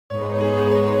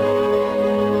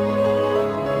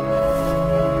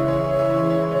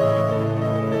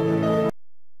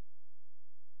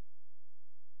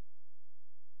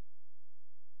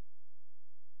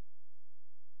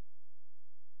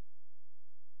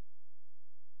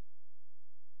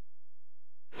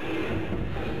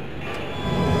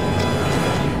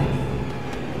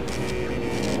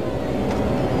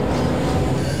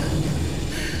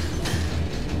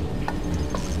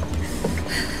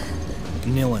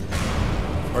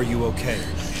done. Are you okay?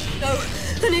 No,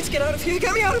 I need to get out of here.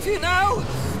 Get me out of here now!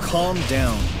 Calm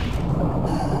down.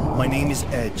 My name is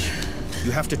Edge.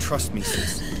 You have to trust me,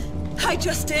 sis. I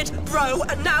just did, bro,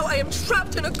 and now I am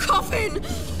trapped in a coffin!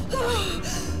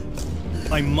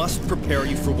 I must prepare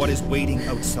you for what is waiting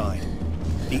outside.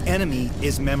 The enemy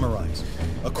is Memorize,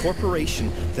 a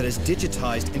corporation that has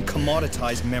digitized and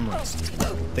commoditized memories.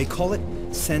 They call it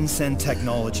Sen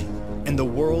technology, and the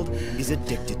world is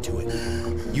addicted to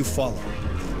it. You follow?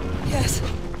 Yes.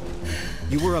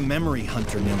 You were a memory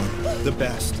hunter, Nilla. The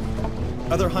best.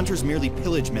 Other hunters merely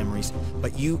pillage memories,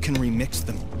 but you can remix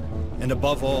them. And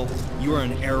above all, you are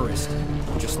an errorist,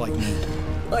 just like me.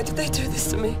 Why did they do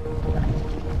this to me?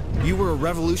 You were a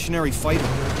revolutionary fighter,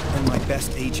 and my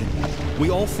best agent. We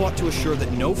all fought to assure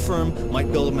that no firm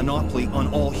might build a monopoly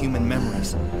on all human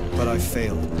memories. But I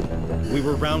failed. We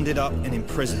were rounded up and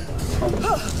imprisoned.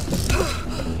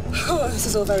 Oh, this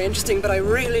is all very interesting, but I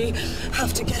really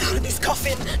have to get out of this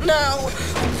coffin now!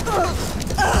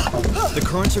 The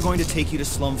currents are going to take you to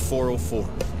Slum 404.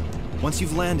 Once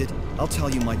you've landed, I'll tell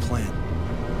you my plan.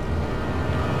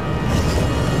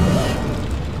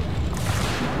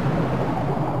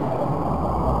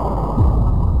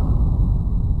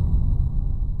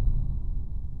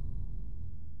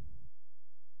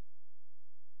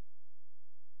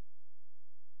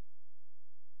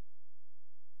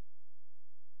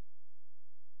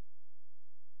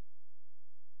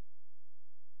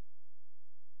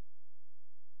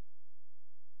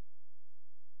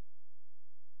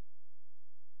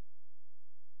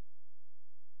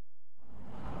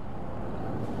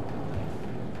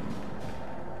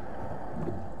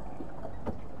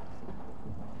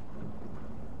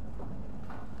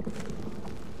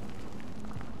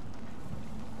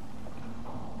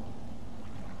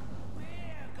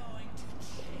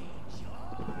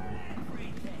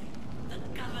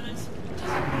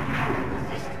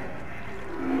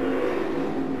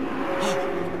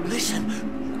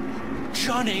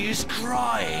 Johnny is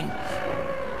crying.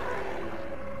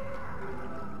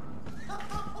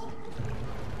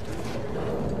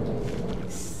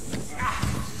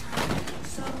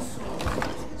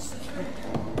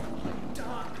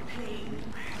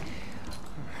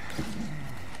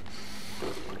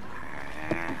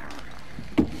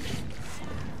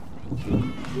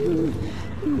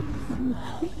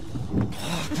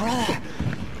 Oh, brother,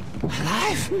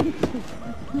 alive?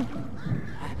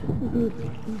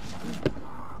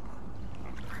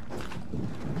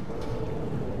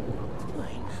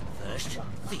 Mine first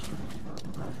thief.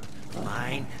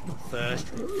 Mine first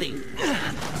thief.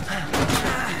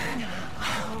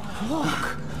 Look.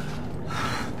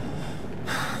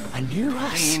 A new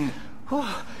us.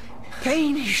 Oh,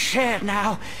 pain is shared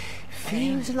now.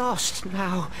 Fear is lost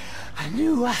now. A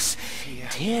new us.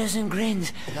 Tears and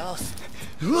grins. Lost.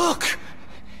 Look.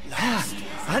 Lost.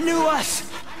 A new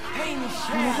us. Pain is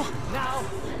shared now.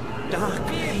 Dark Fear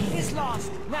pain. is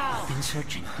lost now. Been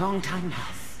searching a long time now.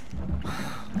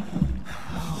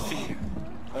 Fear.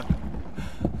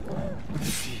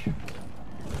 Fear.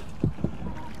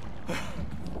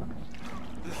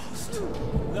 Lost.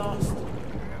 Lost.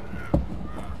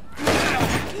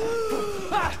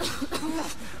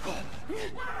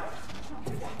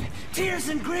 Tears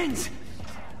and grins.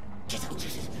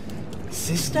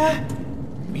 Sister?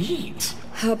 Meet.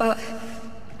 How about...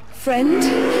 friend?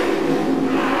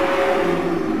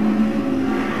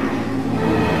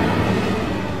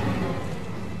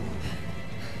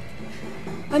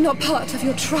 I'm not part of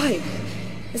your tribe.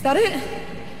 Is that it?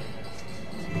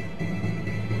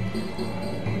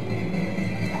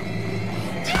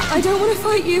 I don't want to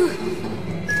fight you.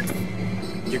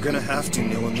 You're gonna have to,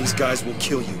 Nil, and these guys will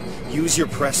kill you. Use your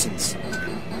presence.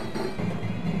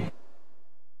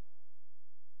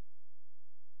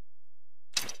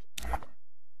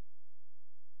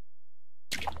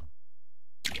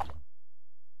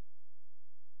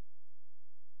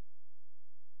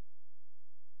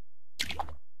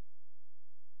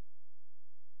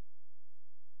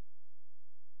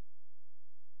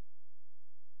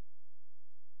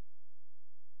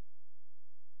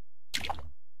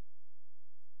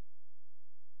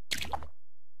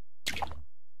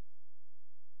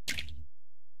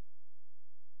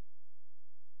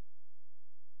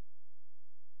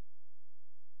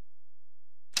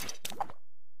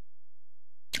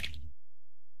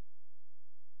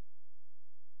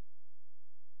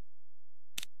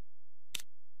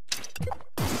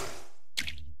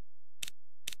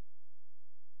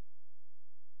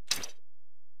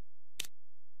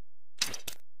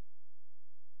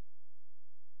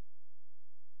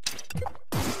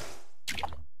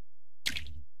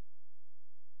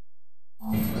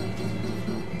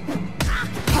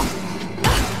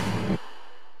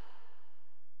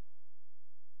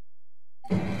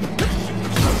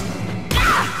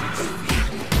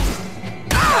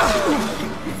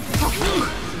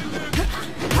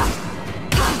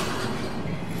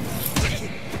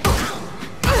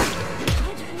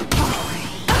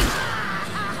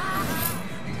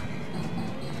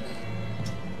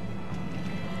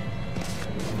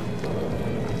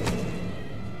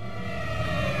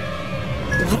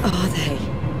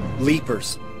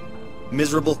 Lepers.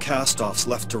 Miserable cast-offs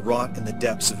left to rot in the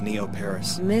depths of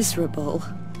Neo-Paris. Miserable.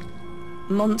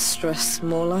 Monstrous,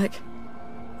 more like.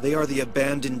 They are the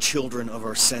abandoned children of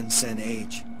our Sen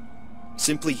age.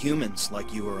 Simply humans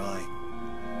like you or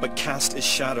I, but cast as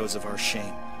shadows of our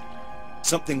shame.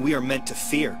 Something we are meant to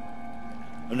fear.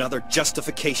 Another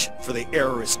justification for the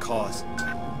errorist cause.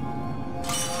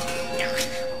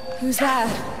 Who's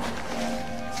there?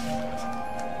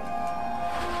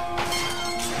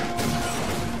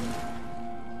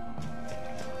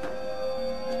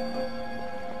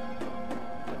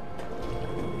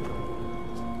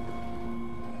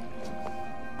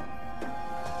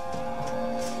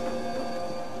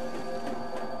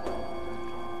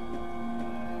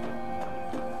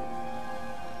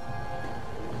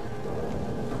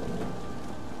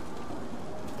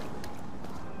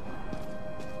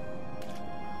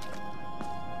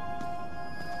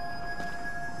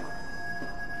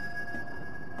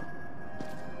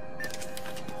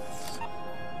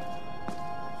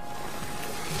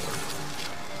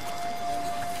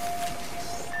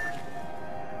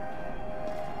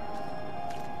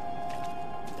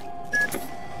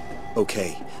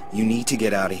 Okay, you need to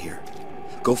get out of here.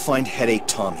 Go find Headache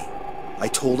Tommy. I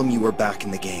told him you were back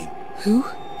in the game. Who?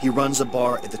 He runs a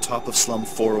bar at the top of slum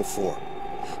 404.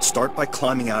 Start by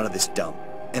climbing out of this dump,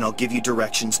 and I'll give you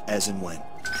directions as and when.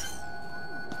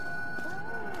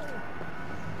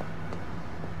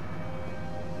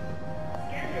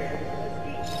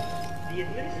 The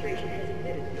administration has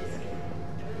admitted this.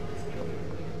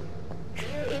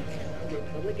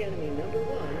 Public enemy number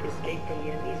one escaped from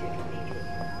the Amnesia Cathedral.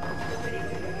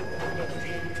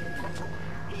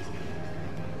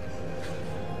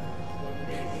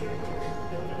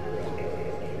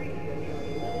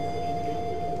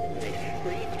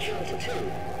 Count to two.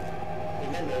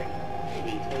 Remember,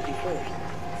 he told you first.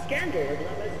 Scandal of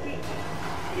La Bastille.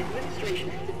 The administration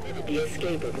has admitted the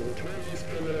escape of a notorious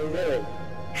criminal villain.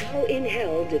 How in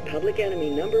hell did public enemy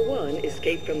number one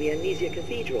escape from the Amnesia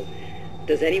Cathedral?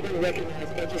 Does anyone recognize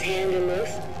Edge's hand in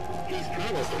this? He's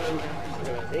promised to end our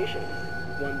civilization.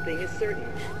 One thing is certain.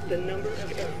 The number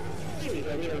of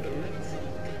anybody on the next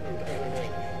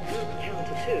count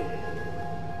to two.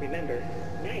 Remember,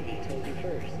 Maggie told you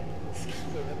first.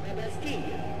 Scandal of La Bastille.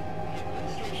 The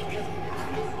administration has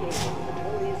admitted the escape of a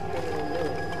notorious criminal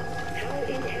villain. How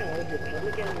in hell did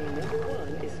public enemy number one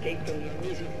escape from the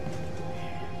Amnesia Cathedral?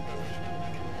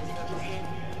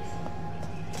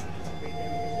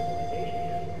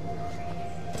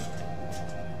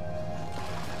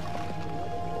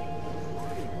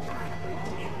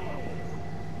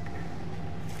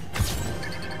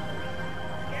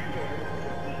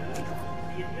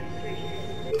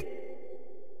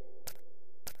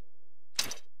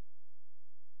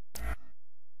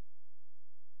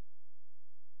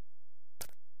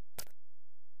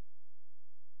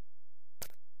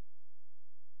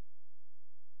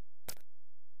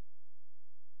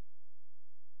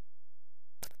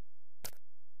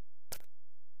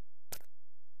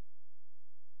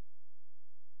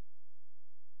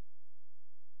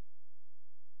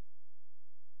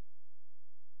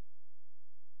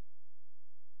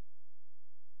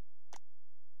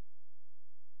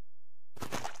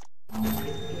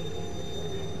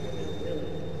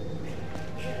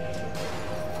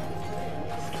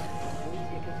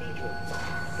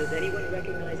 Does anyone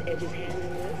recognize Edge's hand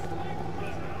in this?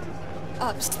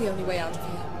 Up's the only way out of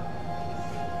here.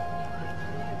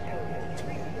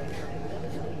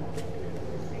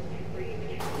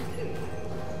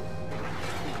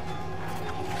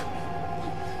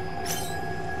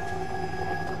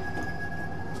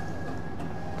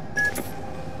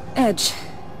 Edge.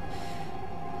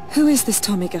 Who is this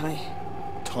Tommy guy?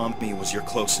 Tommy was your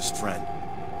closest friend.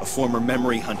 A former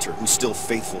memory hunter who's still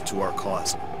faithful to our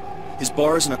cause. His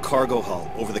bar is in a cargo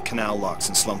hull over the canal locks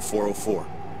in slum 404.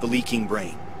 The Leaking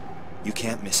Brain. You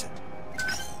can't miss it.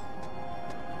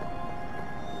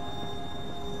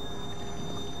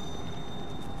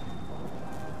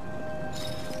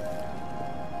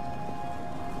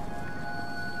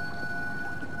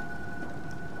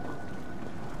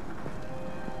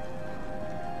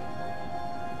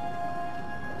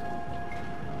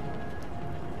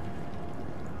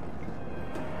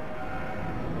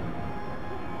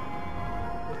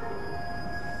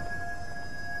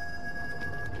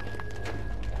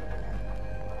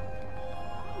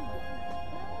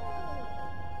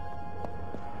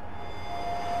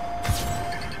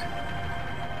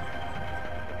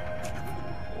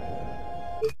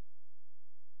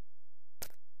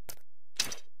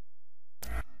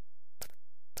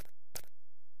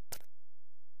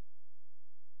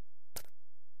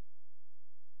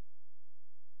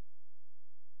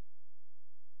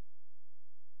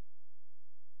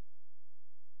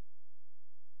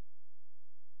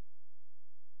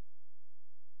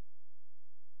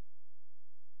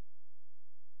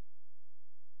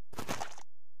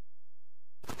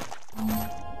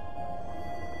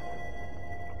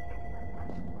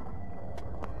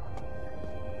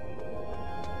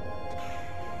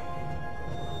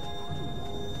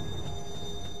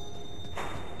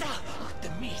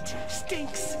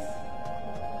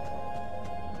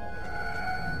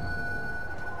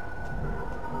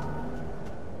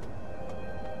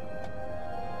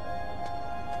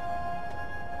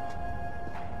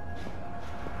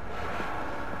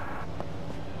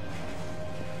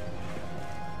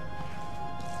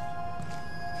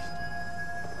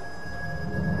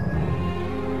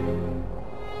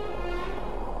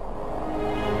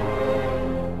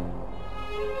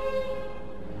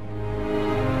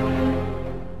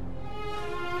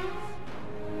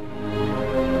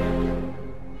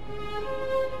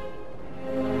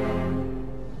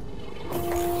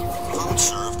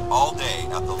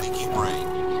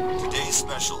 Today's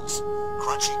specials: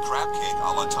 crunchy crab cake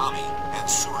a la Tommy and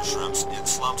sewer shrimps in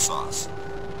slum sauce.